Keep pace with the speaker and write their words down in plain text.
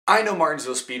I know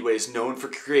Martinsville Speedway is known for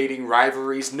creating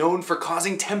rivalries, known for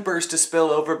causing tempers to spill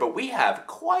over, but we have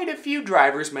quite a few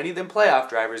drivers, many of them playoff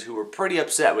drivers, who were pretty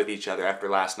upset with each other after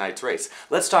last night's race.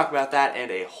 Let's talk about that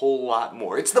and a whole lot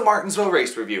more. It's the Martinsville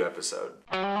Race Review episode.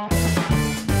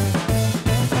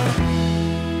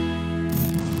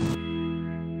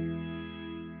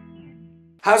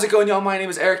 How's it going, y'all? My name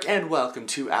is Eric and welcome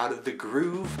to Out of the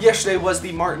Groove. Yesterday was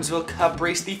the Martinsville Cup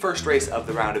race, the first race of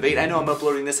the round of 8. I know I'm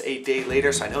uploading this a day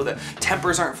later, so I know the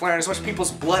tempers aren't flaring as much,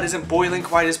 people's blood isn't boiling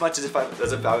quite as much as if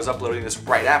I was uploading this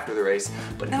right after the race.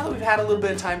 But now that we've had a little bit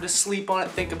of time to sleep on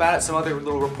it, think about it, some other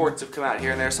little reports have come out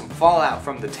here and there, some fallout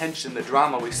from the tension, the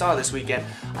drama we saw this weekend,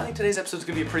 I think today's episode is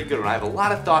going to be a pretty good one. I have a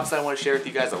lot of thoughts that I want to share with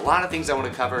you guys, a lot of things I want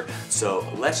to cover, so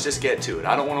let's just get to it.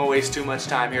 I don't want to waste too much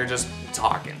time here just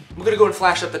talking. I'm going to go and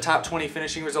flash up the top 20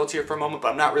 finishing results here for a moment, but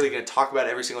I'm not really going to talk about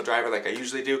every single driver like I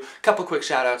usually do. A couple quick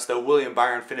shout outs though. William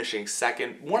Byron finishing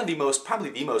second. One of the most, probably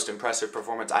the most impressive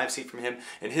performance I've seen from him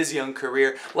in his young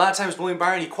career. A lot of times William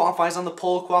Byron, he qualifies on the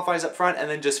pole, qualifies up front, and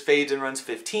then just fades and runs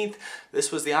 15th.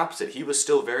 This was the opposite. He was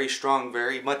still very strong,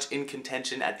 very much in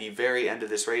contention at the very end of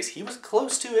this race. He was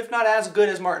close to, if not as good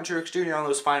as Martin Truex Jr. on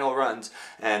those final runs,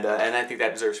 and I think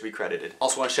that deserves to be credited.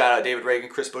 Also want to shout out David Reagan,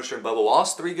 Chris Buescher, and Bubba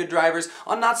Wallace, 3 good drivers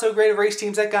on not so great of race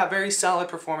teams that got very solid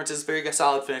performances, very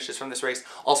solid finishes from this race.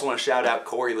 Also want to shout out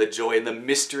Corey LaJoy and the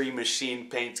Mystery Machine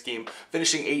paint scheme,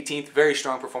 finishing 18th, very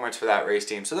strong performance for that race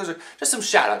team. So those are just some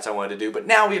shout outs I wanted to do, but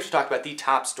now we have to talk about the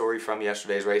top story from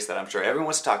yesterday's race that I'm sure everyone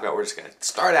wants to talk about. We're just going to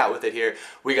start out with it here.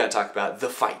 We got to talk about the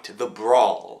fight, the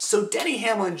brawl. So Denny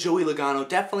Hamlin and Joey Logano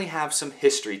definitely have some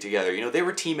history together. You know, they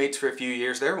were teammates for a few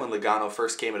years there when Logano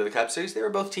first came into the Cup Series. They were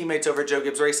both teammates over at Joe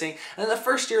Gibbs Racing, and then the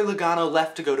first year Logano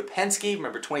left to go to Penske.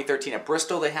 Remember 2013 at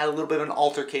Bristol, they had a little bit of an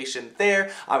altercation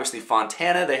there. Obviously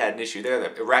Fontana, they had an issue there,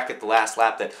 the wreck at the last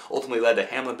lap that ultimately led to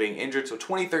Hamlin being injured, so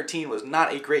 2013 was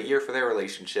not a great year for their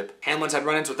relationship. Hamlin's had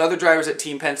run-ins with other drivers at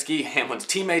Team Penske. Hamlin's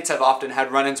teammates have often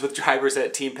had run-ins with drivers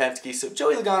at Team Penske, so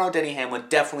Joey Logano, Denny Hamlin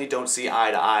definitely don't see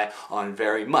eye to eye on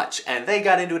very much. And they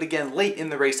got into it again late in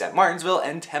the race at Martinsville,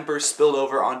 and tempers spilled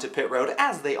over onto pit road,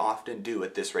 as they often do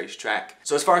at this racetrack.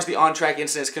 So as far as the on-track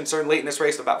incident is concerned, late in this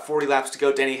race, with about 40 laps to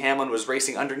go, Denny Hamlin was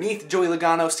racing underneath Joey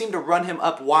Logano, seemed to run him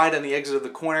up wide on the exit of the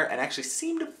corner, and actually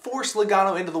seemed to force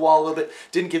Logano into the wall a little bit,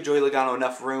 didn't give Joey Logano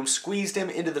enough room, squeezed him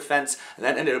into the fence, and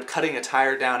that ended up cutting a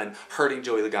tire down and hurting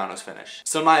Joey Logano's finish.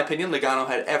 So in my opinion, Logano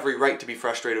had every right to be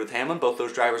frustrated with Hamlin. Both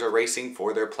those drivers are racing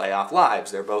for their playoff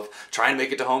lives. They're both trying to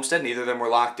make it to Homestead. Neither of them were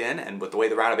locked in, and with the way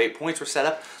the round of 8 points were set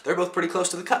up, they're both pretty close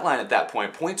to the cut line at that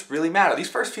point. Points really matter. These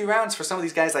first few rounds for some of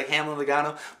these guys like Hamlin and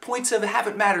Logano, points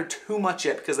haven't mattered too much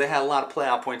yet because they had a lot of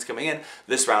playoff points coming in.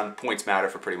 This round, points matter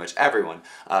for pretty much everyone.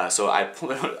 So I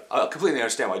completely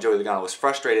understand why Joey Logano was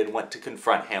frustrated and went to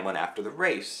confront Hamlin after the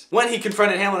race. When he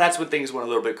confronted Hamlin, that's when things went a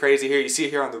little bit crazy here. You see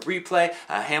here on the replay,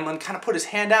 Hamlin kind of put his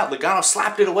hand out. Logano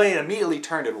slapped it away and immediately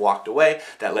turned and walked away.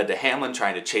 That led to Hamlin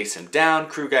trying to chase him down.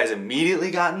 Crew guys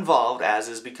immediately got involved, as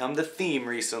has become the theme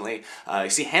recently. You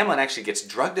see Hamlin actually gets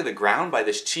drugged to the ground by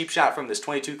this cheap shot from this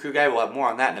 22 crew guy. We'll have more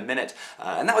on that in a minute.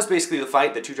 And that was basically the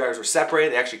fight. The two drivers were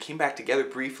separated. They actually came back together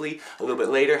briefly a little bit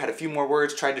later, had a few more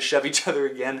words, tried to shove each other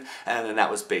again, and then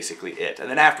that was basically it. And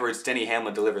then afterwards, Denny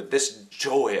Hamlin delivered this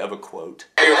joy of a quote.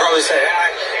 You probably say,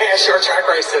 short track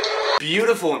racing.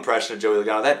 Beautiful impression of Joey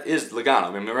Logano. That is Logano.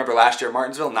 I mean, remember last year at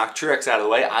Martinsville, knocked Truex out of the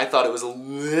way. I thought it was a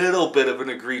little bit of an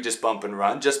egregious bump and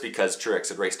run, just because Truex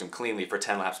had raced him cleanly for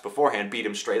 10 laps beforehand, beat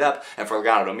him straight up, and for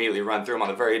Logano to immediately run through him on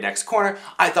the very next corner,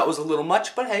 I thought was a little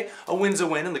much, but hey, a win's a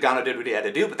win, and Logano did what he had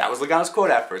to do, but that was Logano's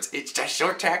quote afterwards. It's just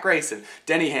short track racing.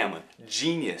 Denny Hamlin,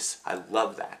 genius. I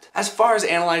love that. As far as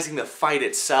analyzing the fight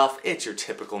itself, it's your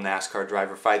typical NASCAR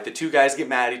driver fight. The two guys get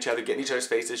mad at each other, get in each other's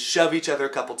faces, shove each other a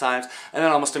couple times, and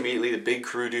then almost immediately the big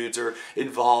crew dudes are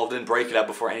involved and break it up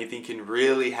before anything can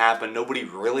really happen. Nobody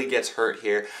really gets hurt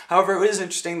here. However, it is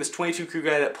interesting, this 22 crew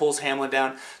guy that pulls Hamlin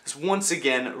down, this once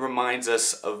again reminds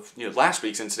us of last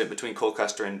week's incident between Cole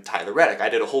Custer and Tyler Reddick. I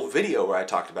did a whole video where I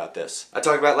talked about this. I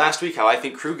talked about last week how I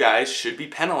think crew guys should be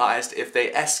penalized if they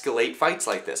escalate fights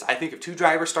like this. I think if two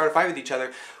drivers start a fight with each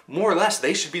other, more or less,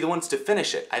 they should be the ones to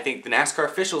finish it. I think the NASCAR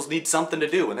officials need something to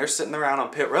do. When they're sitting around on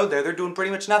pit road there, they're doing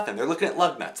pretty much nothing. They're looking at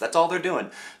lug nuts. That's all they're doing.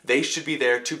 They should be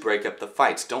there to break up the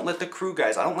fights. Don't let the crew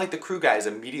guys, I don't like the crew guys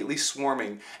immediately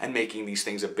swarming and making these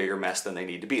things a bigger mess than they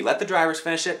need to be. Let the drivers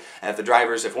finish it, and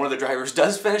if one of the drivers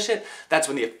does finish it, that's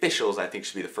when the officials, I think,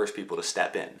 should be the first people to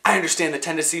step in. I understand the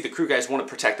tendency, the crew guys want to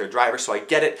protect their drivers, so I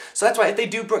get it. So that's why if they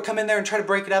do come in there and try to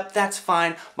break it up, that's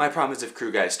fine. My problem is if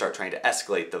crew guys start trying to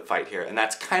escalate the fight here, and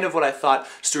that's kind kind of what I thought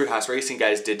Stewart-Haas Racing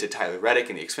guys did to Tyler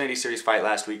Reddick in the Xfinity Series fight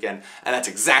last weekend, and that's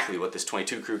exactly what this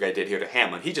 22 crew guy did here to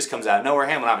Hamlin. He just comes out of nowhere.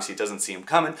 Hamlin obviously doesn't see him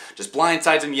coming, just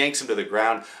blindsides him, yanks him to the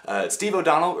ground. Steve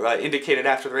O'Donnell indicated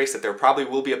after the race that there probably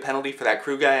will be a penalty for that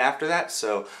crew guy after that,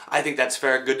 so I think that's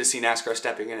fair. Good to see NASCAR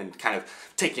stepping in and kind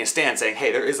of taking a stand saying,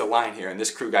 hey, there is a line here, and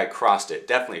this crew guy crossed it.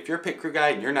 Definitely, if you're a pit crew guy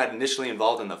and you're not initially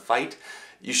involved in the fight,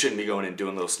 you shouldn't be going and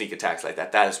doing little sneak attacks like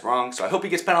that. That is wrong. So I hope he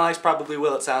gets penalized. Probably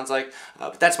will, it sounds like.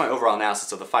 But that's my overall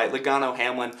analysis of the fight. Logano,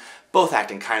 Hamlin, both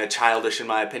acting kind of childish in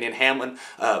my opinion. Hamlin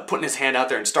putting his hand out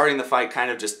there and starting the fight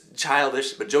kind of just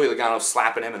childish, but Joey Logano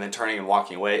slapping him and then turning and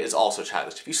walking away is also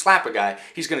childish. If you slap a guy,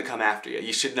 he's going to come after you.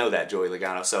 You should know that, Joey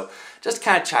Logano. So just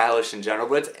kind of childish in general,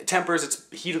 but it's tempers, it's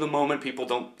heat of the moment. People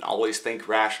don't always think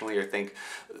rationally or think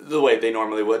the way they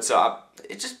normally would, so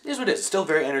it just is what it is. Still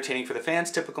very entertaining for the fans,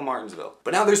 typical Martinsville.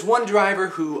 But now there's one driver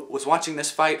who was watching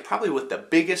this fight probably with the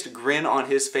biggest grin on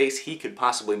his face he could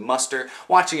possibly muster,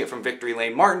 watching it from victory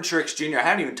lane. Martin Truex Jr., I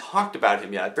haven't even talked about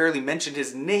him yet. I barely mentioned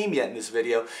his name yet in this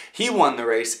video. He won the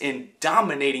race in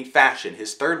dominating fashion.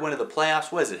 His third win of the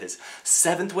playoffs. Was it his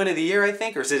 7th win of the year, I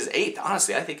think? Or is it his 8th?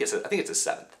 Honestly, I think it's his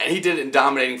 7th. And he did it in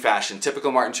dominating fashion.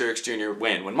 Typical Martin Truex Jr.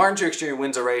 win. When Martin Truex Jr.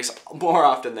 wins a race, more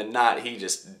often than not, he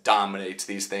just dominates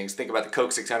these things. Think about the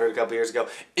Coke 600 a couple years ago.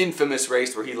 Infamous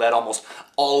race where he led almost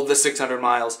all of the 600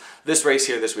 miles. This race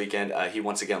here this weekend, he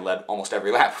once again led almost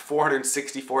every lap.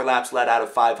 464 laps led out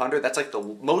of 500. That's like the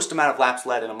most amount of laps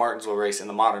led in a Martinsville race in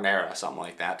the modern era, something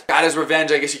like that. Got his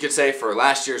revenge, I guess you could say, for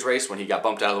last year's race when he got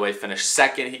bumped out of the way, finished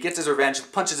 2nd. He gets his revenge,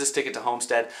 punches his ticket to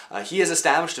Homestead. He has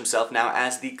established himself now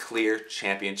as the clear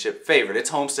championship favorite. It's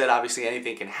Homestead, obviously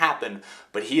anything can happen,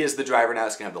 but he is the driver now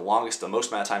that's going to have the most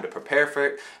amount of time to prepare for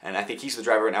it, and I think he's the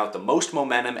driver now with the most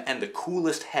momentum and the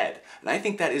coolest head. And I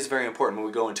think that is very important when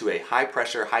we go into a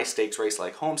high-pressure, high-stakes race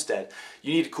like Homestead.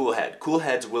 You need a cool head. Cool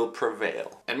heads will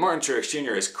prevail. And Martin Truex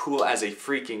Jr. is cool as a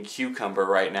freaking cucumber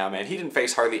right now, man. He didn't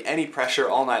face hardly any pressure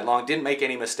all night long, didn't make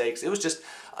any mistakes. It was just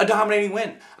a dominating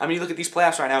win. I mean, you look at these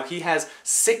playoffs right now, he has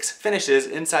 6 finishes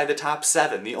inside the top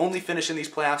 7. The only finish in these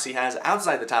playoffs he has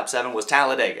outside the top 7 was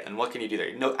Talladega, and what can you do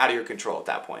there? No, out of your control at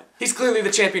that point. He's clearly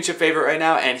the championship favorite right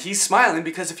now, and he's smiling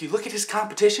because if you look at his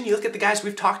competition, you look at the guys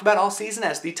we've talked about all season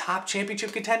as the top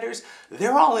championship contenders,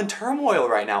 they're all in turmoil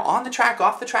right now. On the track,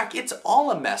 off the track, it's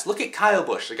all a mess. Look at Kyle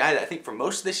Busch, the guy that I think for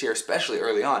most of this year, especially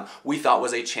early on, we thought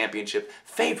was a championship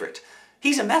favorite.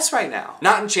 He's a mess right now.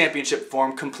 Not in championship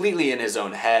form, completely in his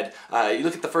own head. You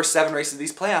look at the first 7 races of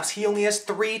these playoffs, he only has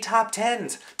 3 top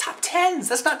 10s. Top 10s!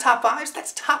 That's not top 5s,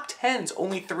 that's top 10s.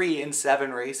 Only 3 in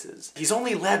 7 races. He's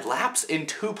only led laps in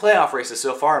 2 playoff races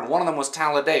so far, and one of them was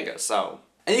Talladega, so...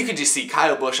 And you can just see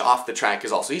Kyle Busch off the track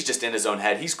is also, he's just in his own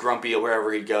head. He's grumpy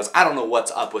wherever he goes. I don't know what's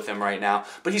up with him right now,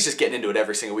 but he's just getting into it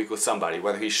every single week with somebody.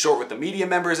 Whether he's short with the media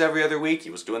members every other week,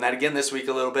 he was doing that again this week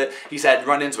a little bit. He's had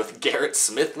run-ins with Garrett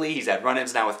Smithley. He's had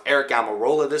run-ins now with Eric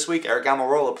Almirola this week. Eric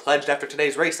Almirola pledged after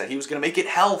today's race that he was going to make it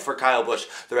hell for Kyle Busch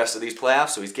the rest of these playoffs,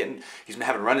 so he's been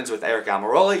having run-ins with Eric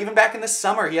Almirola. Even back in the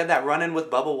summer, he had that run-in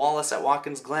with Bubba Wallace at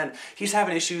Watkins Glen. He's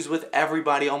having issues with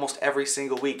everybody almost every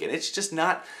single week, and it's just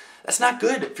not... That's not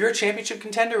good. If you're a championship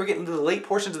contender, we're getting into the late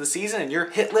portions of the season and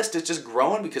your hit list is just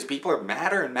growing because people are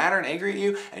madder and madder and angry at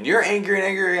you, and you're angry and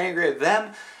angry and angry at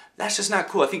them, that's just not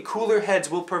cool. I think cooler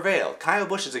heads will prevail. Kyle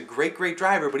Busch is a great, great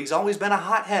driver, but he's always been a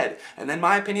hothead. And in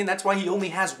my opinion, that's why he only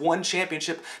has 1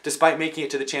 championship despite making it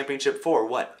to the championship for,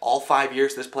 what, all 5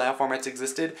 years this playoff format's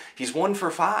existed? He's 1 for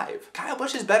 5. Kyle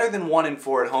Busch is better than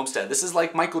 1-4 at Homestead. This is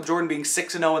like Michael Jordan being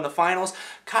 6-0 in the finals.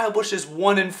 Kyle Busch is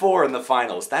 1-4 in the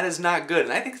finals. That is not good.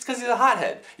 And I think it's because he's a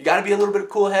hothead. You got to be a little bit of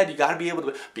cool head. You got to be able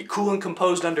to be cool and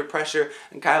composed under pressure.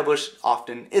 And Kyle Busch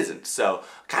often isn't. So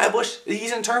Kyle Busch,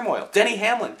 he's in turmoil. Denny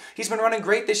Hamlin, he's been running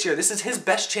great this year. This is his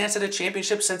best chance at a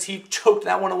championship since he choked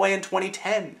that one away in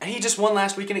 2010. And he just won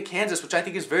last weekend at Kansas, which I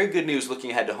think is very good news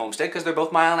looking ahead to Homestead because they're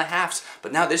both 1.5 miles.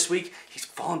 But now this week, he's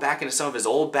fallen back into some of his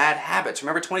old bad habits.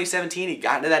 Remember 2017, he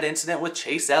got into that incident with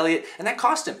Chase Elliott, and that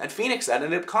cost him. At Phoenix, that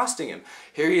ended up costing him.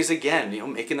 Here he is again,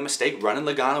 making the mistake, running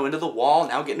Logano into the wall,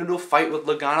 now getting into a fight with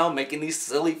Logano, making these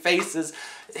silly faces.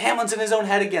 Hamlin's in his own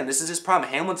head again. This is his problem.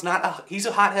 Hamlin's he's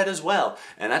a hothead as well.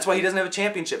 And that's why he doesn't have a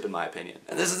championship, in my opinion.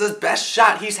 And this is his best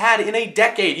shot he's had in a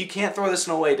decade. You can't throw this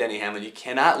away, Denny Hamlin. You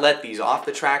cannot let these off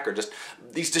the track or just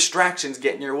these distractions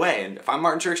get in your way. And if I'm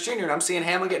Martin Truex Jr. and I'm seeing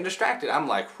Hamlin getting distracted, I'm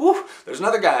like, whew, there's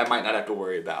another guy I might not have to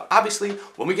worry about. Obviously,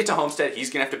 when we get to Homestead, he's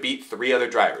going to have to beat 3 other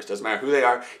drivers. Doesn't matter who they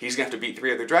are, he's going to have to beat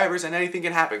 3 other drivers, and anything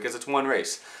can happen because it's one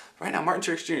race. right now Martin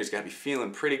Truex Jr.'s got to be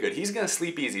feeling pretty good. He's going to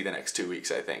sleep easy the next 2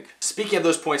 weeks, I think. Speaking of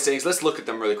those point standings, let's look at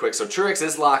them really quick. So Truex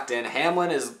is locked in.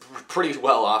 Hamlin is pretty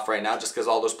well off right now just because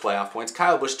all those playoff points.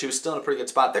 Kyle Busch, too, still in a pretty good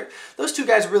spot. Those two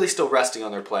guys really still resting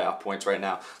on their playoff points right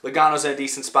now. Logano's in a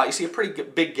decent spot. You see a pretty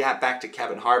big gap back to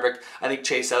Kevin Harvick. I think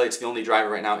Chase Elliott's the only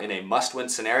driver right now in a must-win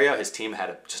scenario. His team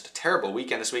had just a terrible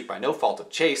weekend this week by no fault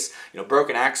of Chase.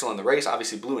 Broken axle in the race,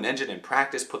 obviously blew an engine in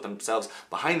practice, put themselves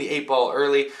behind the 8-ball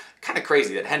early. Kind of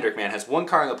crazy that Hendrick, man, has one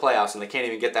car in the playoffs and they can't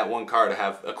even get that one car to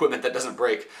have equipment that doesn't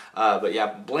break. But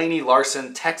yeah, Blaney,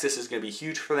 Larson, Texas is going to be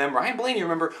huge for them. Ryan Blaney,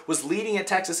 remember, was leading at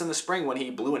Texas in the spring when he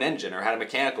blew an engine or had a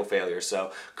mechanical failure.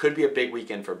 So could be a big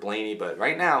weekend for Blaney. But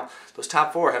right now, those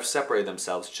top 4 have separated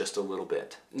themselves just a little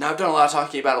bit. Now, I've done a lot of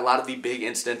talking about a lot of the big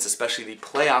incidents, especially the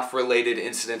playoff-related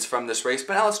incidents from this race.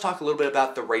 But now let's talk a little bit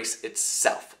about the race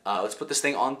itself. Let's put this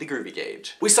thing on the groovy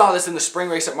gauge. We saw this in the spring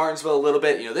race at Martinsville a little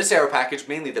bit. This aero package,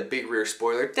 mainly the big rear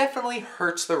spoiler, definitely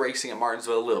hurts the racing at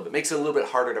Martinsville a little bit. Makes it a little bit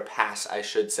harder to pass, I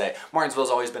should say.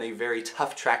 Martinsville's always been a very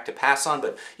tough track to pass on,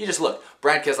 but you just look.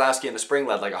 Brad Keselowski in the spring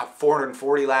led like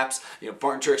 440 laps.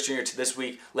 Martin Truex Jr. to this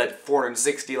week led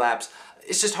 460 laps.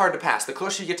 It's just hard to pass. The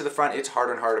closer you get to the front, it's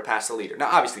harder and harder to pass the leader. Now,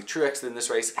 obviously, Truex in this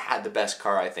race had the best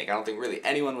car, I think. I don't think really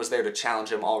anyone was there to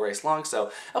challenge him all race long,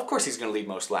 so of course he's going to lead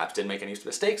most laps. Didn't make any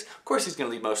mistakes. Of course he's going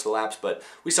to lead most of the laps, but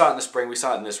we saw it in the spring, we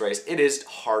saw it in this race. It is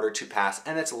harder to pass,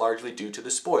 and that's largely due to the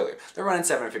spoiler. They're running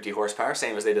 750 horsepower,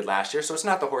 same as they did last year, so it's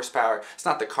not the horsepower, it's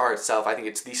not the car itself. I think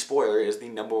it's the spoiler is the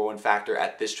 #1 factor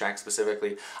at this track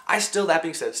specifically. That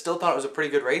being said, still thought it was a pretty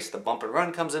good race. The bump and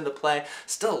run comes into play.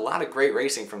 Still a lot of great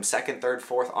racing from 2nd, 3rd,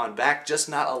 4th on back. Just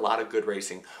not a lot of good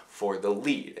racing for the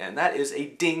lead. And that is a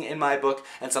ding in my book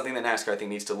and something that NASCAR I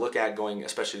think needs to look at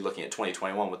especially looking at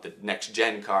 2021 with the next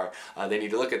gen car. They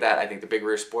need to look at that. I think the big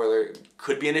rear spoiler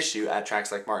could be an issue at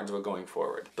tracks like Martinsville going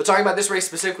forward. But talking about this race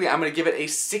specifically, I'm going to give it a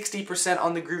 60%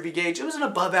 on the groovy gauge. It was an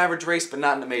above average race, but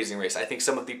not an amazing race. I think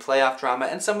some of the playoff drama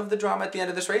and some of the drama at the end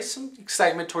of this race, some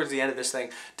excitement towards the end of this thing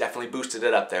definitely boosted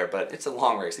it up there, but it's a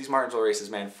long race. These Martinsville races,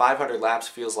 man, 500 laps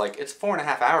feels like it's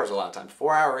 4.5 hours a lot of times.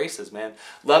 4-hour races, man.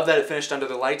 Love that it finished under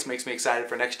the lights. Makes me excited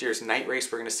for next year's night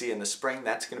race we're going to see in the spring.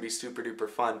 That's going to be super duper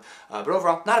fun. But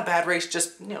overall, not a bad race,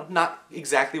 just, not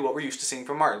exactly what we're used to seeing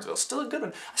from Martinsville. Still a good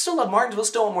one. I still love Martinsville,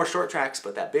 still want more short tracks,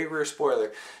 but that big rear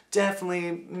spoiler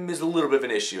definitely is a little bit of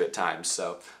an issue at times.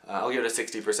 So I'll give it a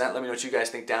 60%. Let me know what you guys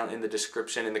think down in the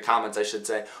description, in the comments I should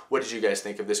say. What did you guys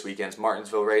think of this weekend's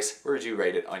Martinsville race? Where would you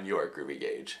rate it on your groovy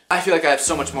gauge? I feel like I have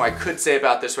so much more I could say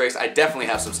about this race. I definitely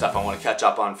have some stuff I want to catch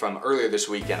up on from earlier this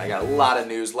weekend. I got a lot of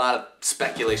news, a lot of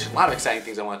speculation, a lot of exciting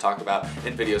things I want to talk about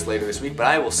in videos later this week, but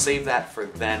I will save that for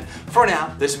then. For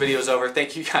now, this video is over.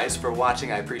 Thank you guys for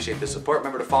watching. I appreciate the support.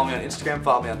 Remember to follow me on Instagram,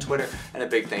 follow me on Twitter, and a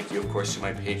big thank you, of course, to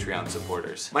my Patreon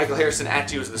supporters. Michael Harrison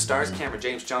at You Is the Stars, Cameron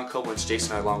James, John Koblenz,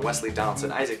 Jason Arlong, Wesley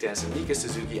Donaldson, Isaac Dennison, Mika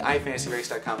Suzuki,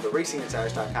 iFantasyRace.com,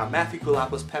 TheRacingInsiders.com, Matthew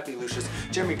Koulopoulos, Pepe Lucius,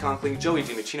 Jeremy Conkling, Joey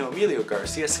DiMicino, Emilio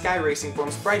Garcia, Sky Racing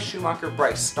Forums, Bryce Schumacher,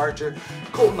 Bryce Starcher,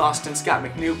 Colton Austin, Scott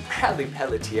McNew, Bradley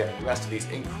Pelletier, and the rest of these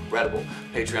incredible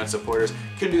Patreon supporters.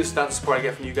 Couldn't do this without the support I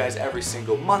get from you guys every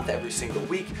single month, every single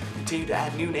week. Continue to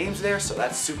add new names there, so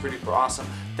that's super duper awesome.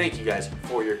 Thank you guys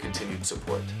for your continued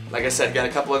support. Like I said, got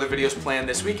a couple other videos planned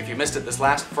this week. If you missed it this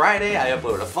last Friday, I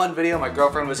uploaded a fun video. My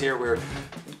girlfriend was here. We were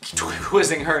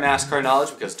quizzing her NASCAR knowledge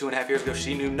because 2.5 years ago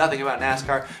she knew nothing about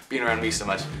NASCAR. Being around me so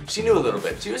much, she knew a little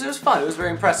bit. It was fun. It was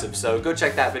very impressive. So go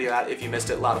check that video out if you missed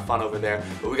it. A lot of fun over there.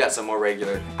 But we got some more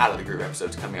regular Out of the Groove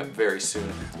episodes coming up very soon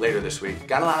later this week.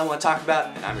 Got a lot I want to talk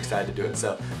about, and I'm excited to do it.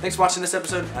 So thanks for watching this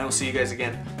episode. I will see you guys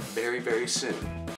again very, very soon.